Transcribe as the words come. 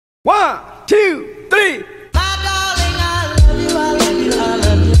1, 2, 3.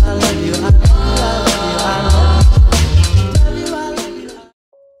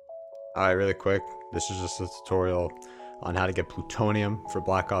 Alright, really quick, this is just a tutorial on how to get plutonium for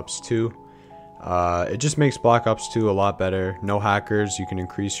Black Ops 2. It just makes Black Ops 2 a lot better. No hackers, you can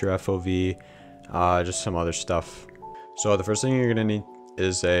increase your FOV, just some other stuff. So the first thing you're gonna need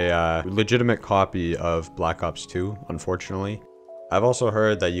is a legitimate copy of Black Ops 2, unfortunately. I've also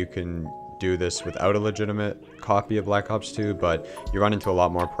heard that you can do this without a legitimate copy of Black Ops 2, but you run into a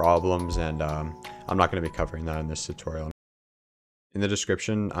lot more problems, and I'm not going to be covering that in this tutorial. In the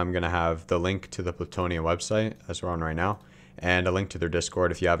description, I'm going to have the link to the Plutonium website, as we're on right now, and a link to their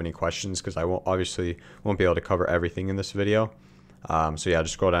Discord if you have any questions, because I obviously won't be able to cover everything in this video. So yeah,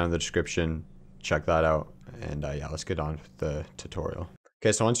 just scroll down in the description, check that out, and yeah, let's get on with the tutorial.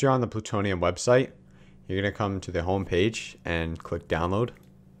 Okay, so once you're on the Plutonium website, you're going to come to the home page and click download.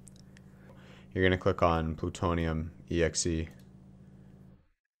 You're going to click on Plutonium EXE,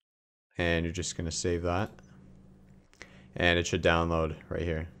 and you're just going to save that, and it should download right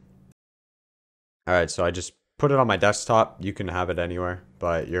here. Alright, so I just put it on my desktop. You can have it anywhere,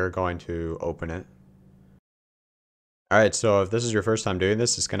 but you're going to open it. Alright, so if this is your first time doing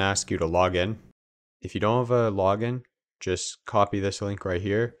this, it's going to ask you to log in. If you don't have a login, just copy this link right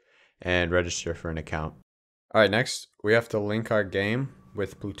here and register for an account. Alright, next we have to link our game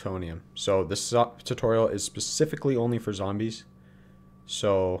with plutonium. So this tutorial is specifically only for zombies.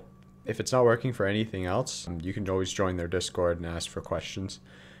 So if it's not working for anything else, you can always join their Discord and ask for questions.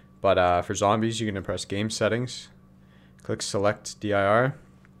 But for zombies, you're going to press game settings, click select dir,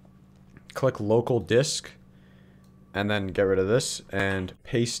 click local disk, and then get rid of this and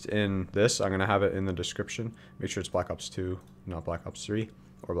paste in this. I'm going to have it in the description. Make sure it's Black Ops 2, not Black Ops 3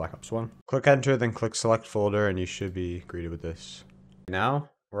 or Black Ops 1. Click enter, then click select folder, and you should be greeted with this. Now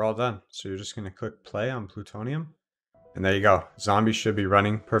we're all done. So you're just going to click play on plutonium. And there you go. Zombies should be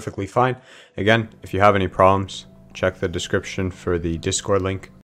running perfectly fine. Again, if you have any problems, check the description for the Discord link.